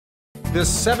This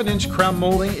 7-inch crown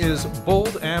molding is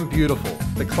bold and beautiful.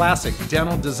 The classic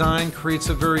dental design creates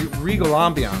a very regal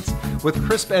ambiance with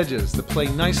crisp edges that play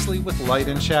nicely with light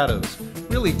and shadows,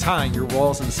 really tying your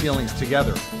walls and ceilings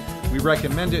together. We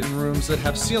recommend it in rooms that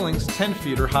have ceilings 10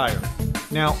 feet or higher.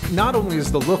 Now, not only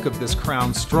is the look of this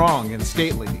crown strong and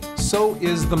stately, so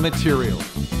is the material.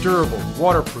 Durable,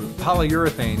 waterproof,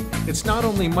 polyurethane, it's not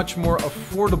only much more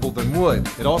affordable than wood,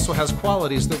 it also has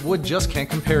qualities that wood just can't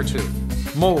compare to.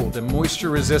 Mold and moisture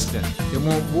resistant, it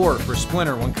won't warp or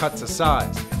splinter when cut to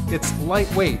size. It's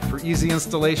lightweight for easy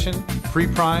installation,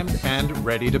 pre-primed and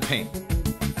ready to paint.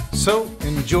 So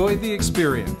enjoy the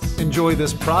experience, enjoy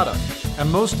this product, and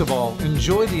most of all,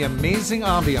 enjoy the amazing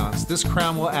ambiance this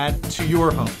crown will add to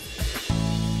your home.